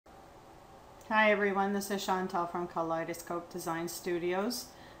Hi everyone, this is Chantal from Kaleidoscope Design Studios,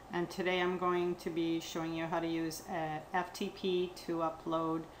 and today I'm going to be showing you how to use FTP to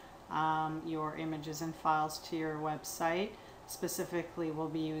upload your images and files to your website. Specifically, we'll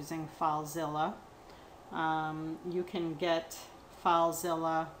be using Filezilla. You can get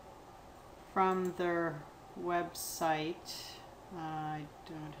Filezilla from their website. I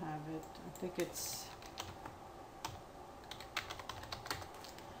don't have it. I think it's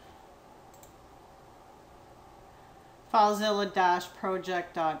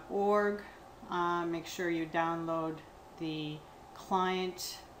filezilla-project.org. Make sure you download the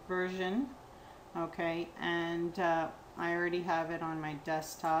client version, okay, and I already have it on my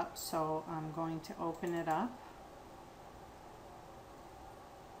desktop, so I'm going to open it up.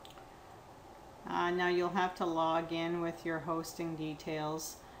 Now you'll have to log in with your hosting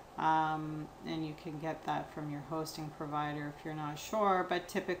details, and you can get that from your hosting provider if you're not sure, but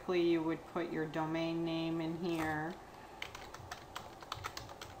typically you would put your domain name in here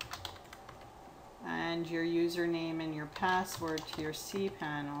and your username and your password to your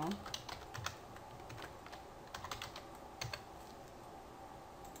cPanel.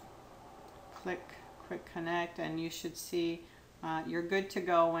 Click connect, and you should see you're good to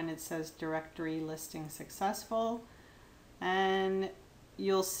go when it says directory listing successful, and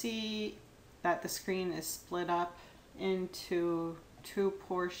you'll see that the screen is split up into two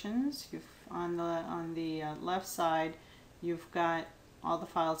portions. On the left side you've got all the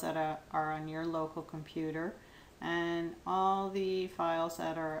files that are on your local computer, and all the files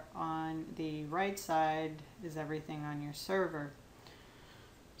that are on the right side is everything on your server.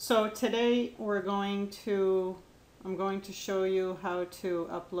 So today I'm going to show you how to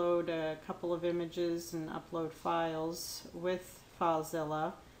upload a couple of images and upload files with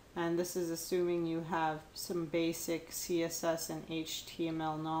Filezilla, and this is assuming you have some basic CSS and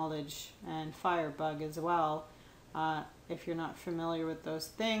HTML knowledge and Firebug as well. If you're not familiar with those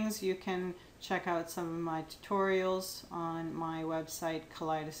things, you can check out some of my tutorials on my website,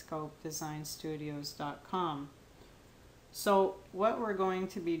 kaleidoscopedesignstudios.com. So what we're going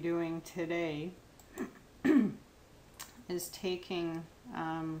to be doing today is taking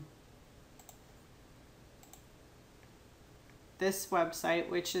this website,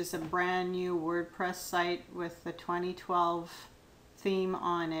 which is a brand new WordPress site with the 2012 theme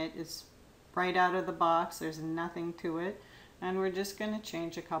on it. It's right out of the box, there's nothing to it, and we're just going to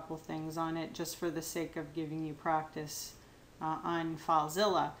change a couple things on it just for the sake of giving you practice on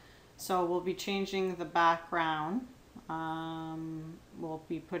Filezilla. So we'll be changing the background. We'll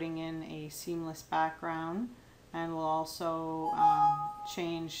be putting in a seamless background, and we'll also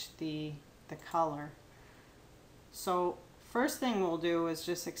change the color. So first thing we'll do is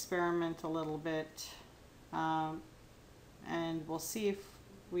just experiment a little bit, and we'll see if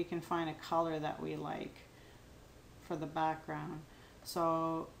we can find a color that we like for the background.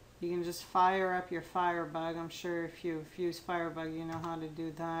 So you can just fire up your Firebug. I'm sure if you've used Firebug you know how to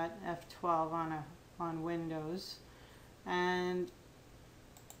do that. F12 on Windows, and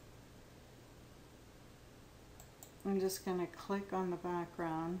I'm just going to click on the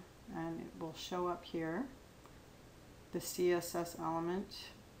background and it will show up here the CSS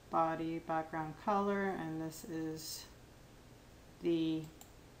element, body, background color, and this is the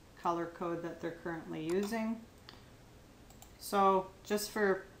color code that they're currently using. So just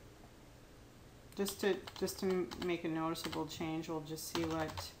to make a noticeable change, we'll just see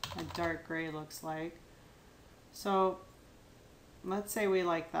what a dark gray looks like. So let's say we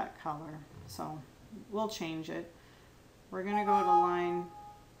like that color, so we'll change it. We're going to go to line,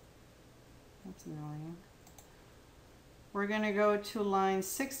 that's annoying. We're going to go to line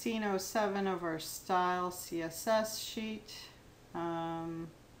 1607 of our style CSS sheet.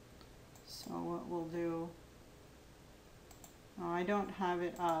 So what we'll do, I don't have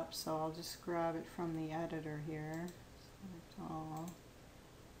it up, so I'll just grab it from the editor here. Select all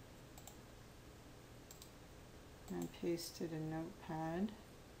and paste it in Notepad.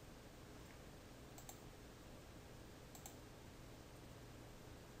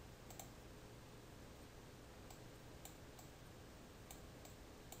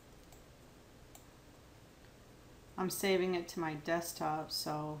 I'm saving it to my desktop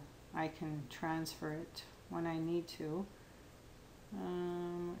so I can transfer it when I need to. I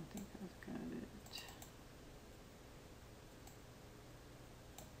think I've got it.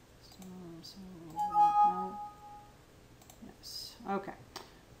 Yes. Okay.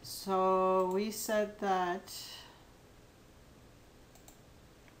 So we said that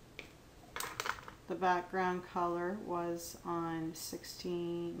the background color was on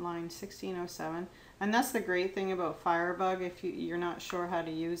line 1607, and that's the great thing about Firebug. If you're not sure how to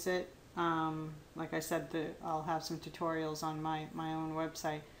use it, Like I said, I'll have some tutorials on my own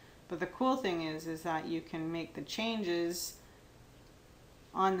website. But the cool thing is that you can make the changes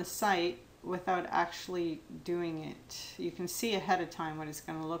on the site without actually doing it. You can see ahead of time what it's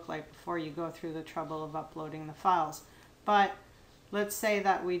going to look like before you go through the trouble of uploading the files. But let's say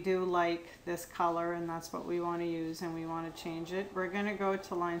that we do like this color and that's what we want to use and we want to change it. We're going to go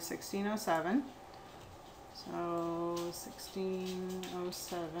to line 1607. So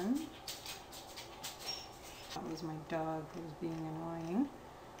 1607. That was my dog who was being annoying.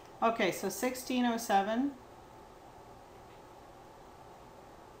 Okay, so 1607.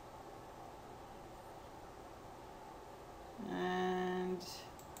 And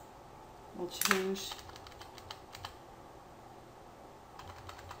we'll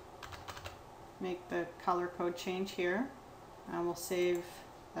make the color code change here, and we'll save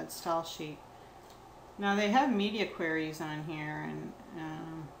that style sheet. Now they have media queries on here, and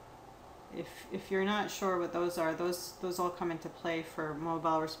if you're not sure what those are, those all come into play for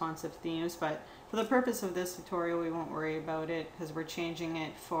mobile responsive themes, but for the purpose of this tutorial we won't worry about it because we're changing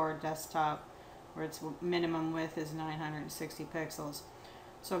it for desktop where its minimum width is 960 pixels.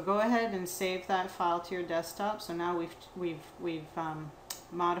 So go ahead and save that file to your desktop. So now we've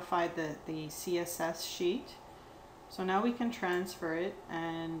modified the CSS sheet. So now we can transfer it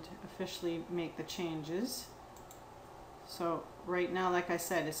and officially make the changes. So right now, like I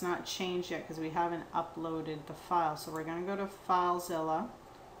said, it's not changed yet because we haven't uploaded the file. So we're going to go to Filezilla.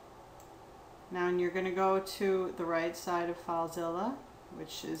 Now and you're going to go to the right side of Filezilla,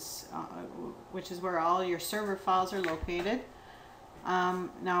 which is where all your server files are located.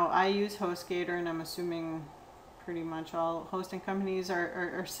 Now I use HostGator, and I'm assuming pretty much all hosting companies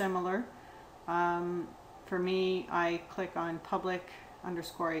are similar. For me, I click on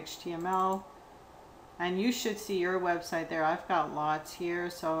public_HTML, and you should see your website there. I've got lots here,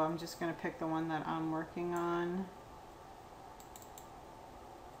 so I'm just going to pick the one that I'm working on.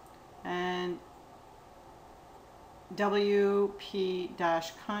 And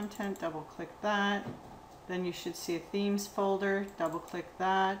WP-content, double click that. Then you should see a themes folder, double click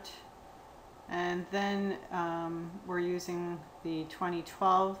that. And then we're using the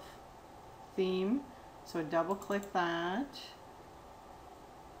 2012 theme, so double click that.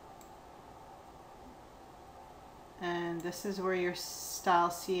 And this is where your style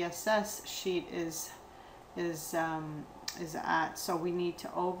CSS sheet is at. So we need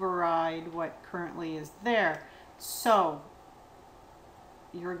to override what currently is there. So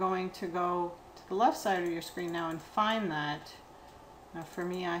you're going to go to the left side of your screen now and find that. Now for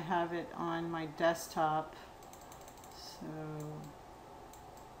me, I have it on my desktop. So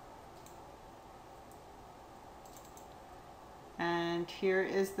and here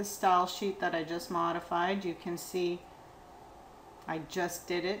is the style sheet that I just modified. You can see I just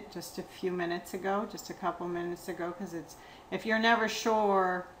did it just a few minutes ago, just a couple minutes ago, because it's, if you're never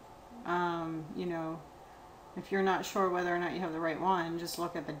sure, you know, if you're not sure whether or not you have the right one, just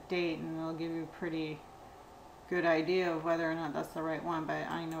look at the date and it'll give you a pretty good idea of whether or not that's the right one, but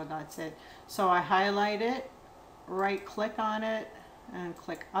I know that's it. So I highlight it, right click on it, and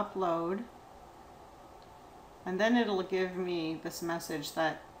click upload. And then it'll give me this message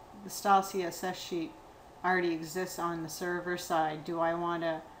that the style CSS sheet already exists on the server side. Do I want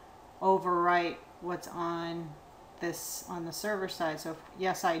to overwrite what's on this on the server side? So if,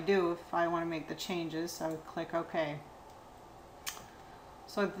 yes, I do. If I want to make the changes, I would click OK.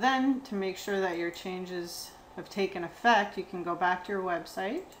 So then, to make sure that your changes have taken effect, you can go back to your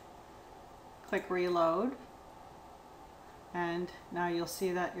website, click reload, and now you'll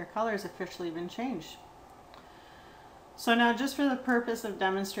see that your color has officially been changed. So now, just for the purpose of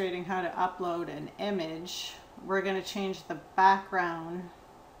demonstrating how to upload an image, we're going to change the background.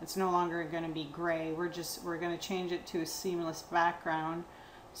 It's no longer going to be gray. We're going to change it to a seamless background.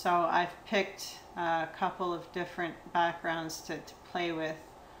 So I've picked a couple of different backgrounds to play with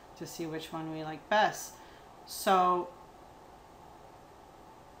to see which one we like best. So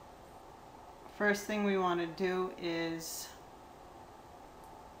first thing we want to do is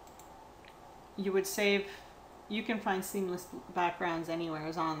you would save. You can find seamless backgrounds anywhere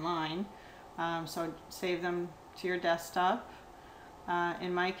online, so save them to your desktop.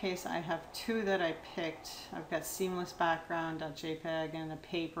 In my case, I have two that I picked. I've got seamless background.jpg and a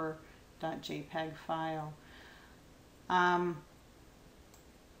paper.jpg file.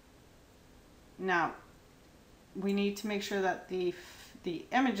 Now, we need to make sure that the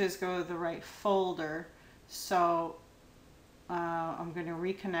images go to the right folder. So I'm going to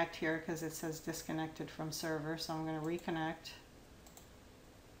reconnect here because it says disconnected from server, so I'm going to reconnect.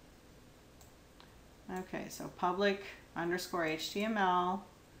 Okay, so public_HTML,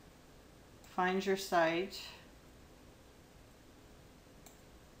 find your site.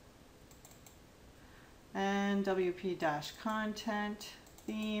 And WP-content,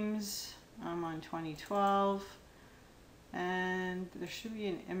 themes, I'm on 2012. And there should be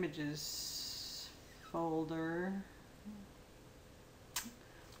an images folder.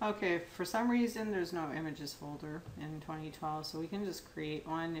 Okay, for some reason there's no images folder in 2012, so we can just create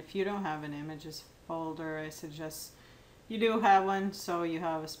one. If you don't have an images folder, I suggest you do have one, so you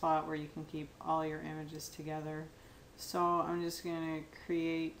have a spot where you can keep all your images together. So I'm just going to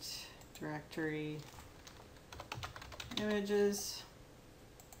create directory images,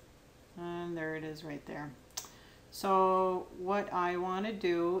 and there it is right there. So what I want to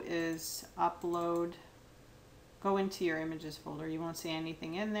do is upload, go into your images folder. You won't see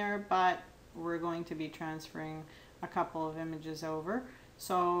anything in there, but we're going to be transferring a couple of images over.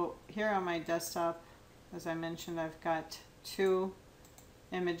 So here on my desktop, as I mentioned, I've got 2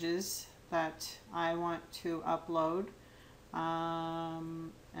 images that I want to upload,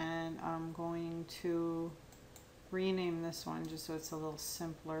 and I'm going to rename this one just so it's a little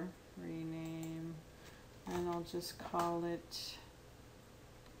simpler. Rename, and I'll just call it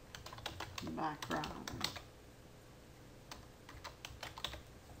background.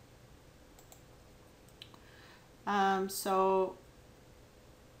 So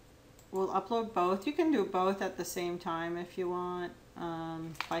we'll upload both. You can do both at the same time if you want,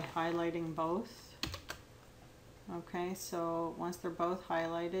 by highlighting both. Okay, so once they're both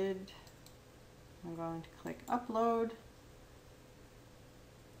highlighted, I'm going to click upload,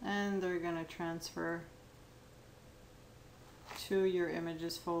 and they're going to transfer to your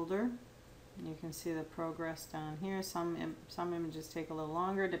images folder. You can see the progress down here. Some images take a little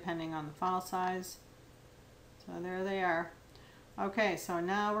longer depending on the file size. So there they are. Okay, so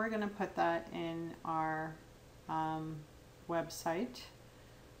now we're going to put that in our website.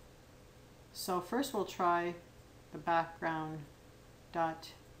 So first we'll try the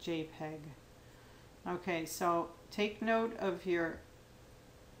background.jpg. Okay, so take note of your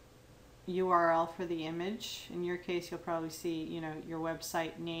URL for the image. In your case, you'll probably see, your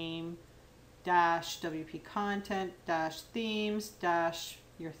website name dash WP content dash themes dash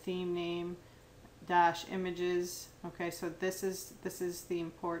your theme name dash images. Okay, so this is the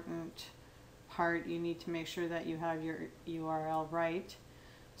important part. You need to make sure that you have your URL right.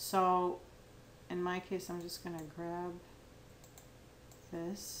 So in my case, I'm just going to grab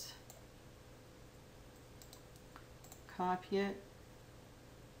this, copy it,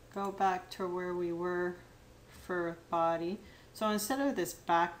 go back to where we were for body. So instead of this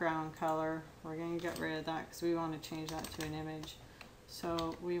background color, we're going to get rid of that because we want to change that to an image.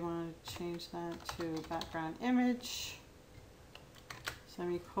 So we want to change that to background image,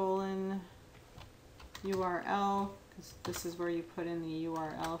 semicolon, URL, because this is where you put in the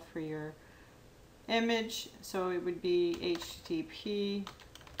URL for your image. So it would be HTTP,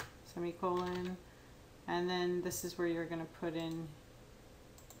 semicolon, and then this is where you're going to put in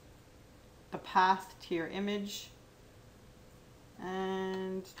the path to your image.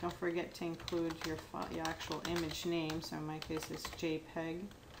 And don't forget to include your actual image name. So in my case, it's JPEG.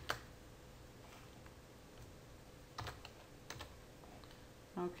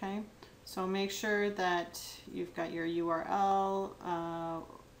 Okay, so make sure that you've got your URL,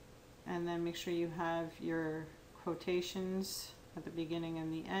 and then make sure you have your quotations at the beginning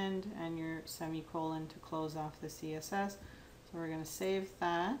and the end, and your semicolon to close off the CSS. So we're going to save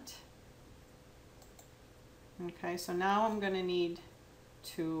that. Okay, so now I'm going to need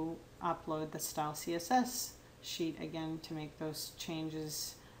to upload the style CSS sheet again to make those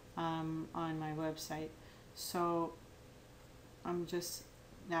changes on my website. So I'm just,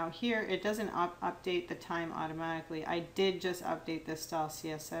 now here it doesn't update the time automatically. I did just update the style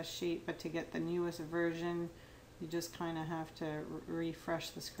CSS sheet, but to get the newest version, you just kind of have to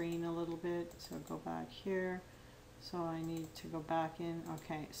refresh the screen a little bit. So go back here. So I need to go back in.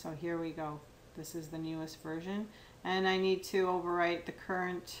 Okay, so here we go. This is the newest version, and I need to overwrite the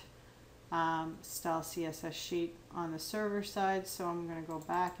current style CSS sheet on the server side. So I'm going to go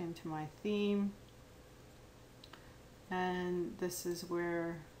back into my theme, and this is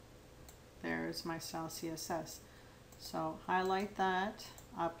where there's my style CSS. So highlight that,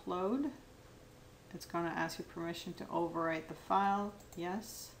 upload. It's going to ask you permission to overwrite the file.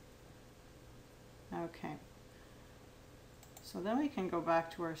 Yes. Okay. So then we can go back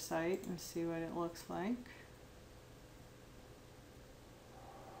to our site and see what it looks like.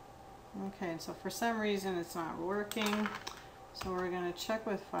 Okay, so for some reason it's not working. So we're going to check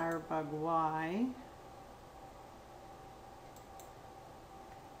with Firebug why.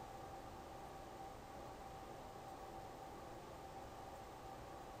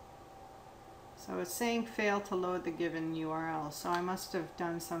 So it's saying fail to load the given URL. So I must have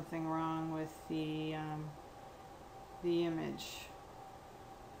done something wrong with the image.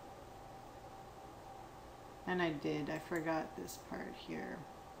 And I did. I forgot this part here.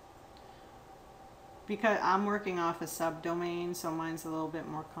 Because I'm working off a subdomain, so mine's a little bit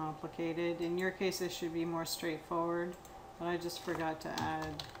more complicated. In your case, this should be more straightforward. But I just forgot to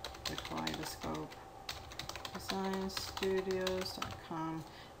add the Kaleidoscope. Designstudios.com.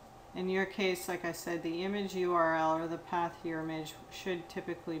 In your case, like I said, the image URL or the path to your image should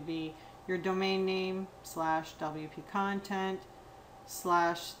typically be your domain name / WP content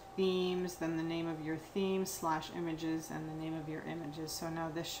 / themes, then the name of your theme / images and the name of your images. So now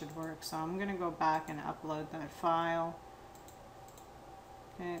this should work. So I'm going to go back and upload that file.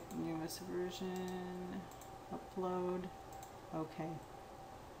 Okay, newest version, upload, okay.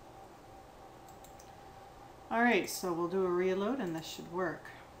 Alright, so we'll do a reload and this should work.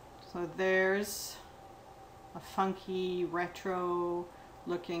 So there's a funky retro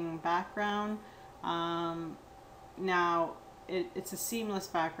looking background. Now it's a seamless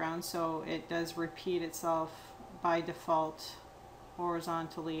background, so it does repeat itself by default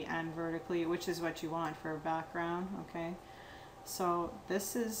horizontally and vertically, which is what you want for a background. Okay, so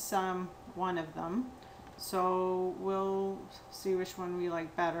this is one of them. So we'll see which one we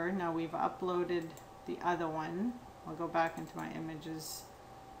like better. Now we've uploaded the other one. I'll go back into my images.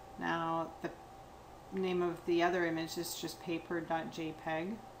 Now the name of the other image is just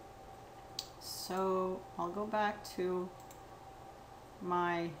paper.jpg. So I'll go back to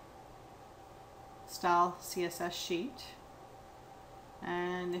my style CSS sheet,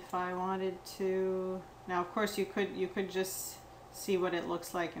 and if I wanted to, now of course you could just see what it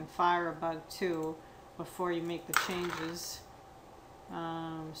looks like in Firebug too before you make the changes.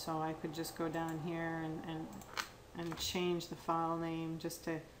 So I could just go down here and change the file name just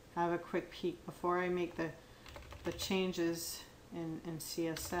to have a quick peek before I make the changes in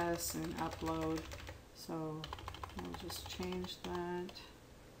CSS and upload. So I'll just change that.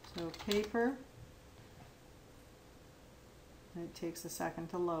 So paper. It takes a second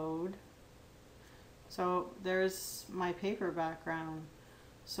to load. So there's my paper background.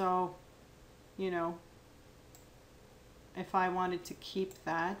 So, you know, if I wanted to keep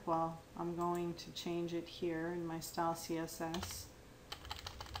that, well, I'm going to change it here in my style CSS.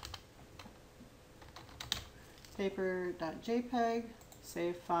 Paper.jpg,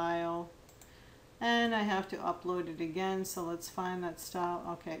 save file, and I have to upload it again, so let's find that style.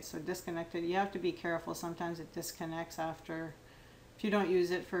 Okay, so disconnected. You have to be careful, sometimes it disconnects after, if you don't use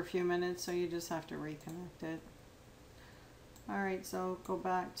it for a few minutes, so you just have to reconnect it. Alright, so go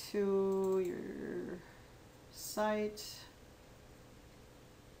back to your site.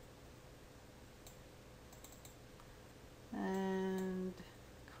 And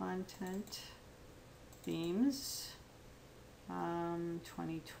content themes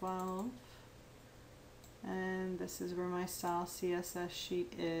 2012, and this is where my style CSS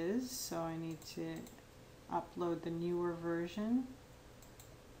sheet is, so I need to upload the newer version.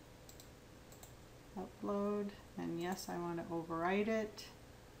 Upload, and yes, I want to overwrite it.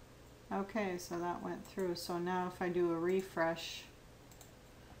 Okay, so that went through. So now if I do a refresh,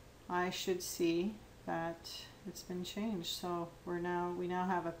 I should see that it's been changed. So we now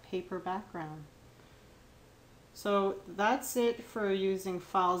have a paper background. So that's it for using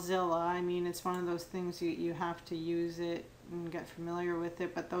Filezilla. I mean, it's one of those things you have to use it and get familiar with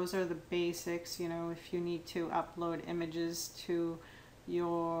it, but those are the basics. You know, if you need to upload images to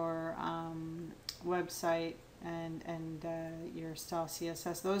your website and your style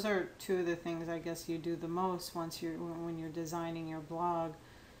CSS, those are two of the things I guess you do the most when you're designing your blog.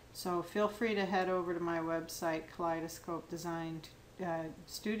 So feel free to head over to my website,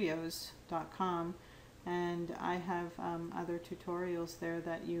 KaleidoscopeDesignStudios.com, and I have other tutorials there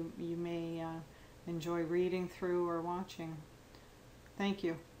that you may enjoy reading through or watching. Thank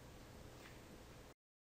you.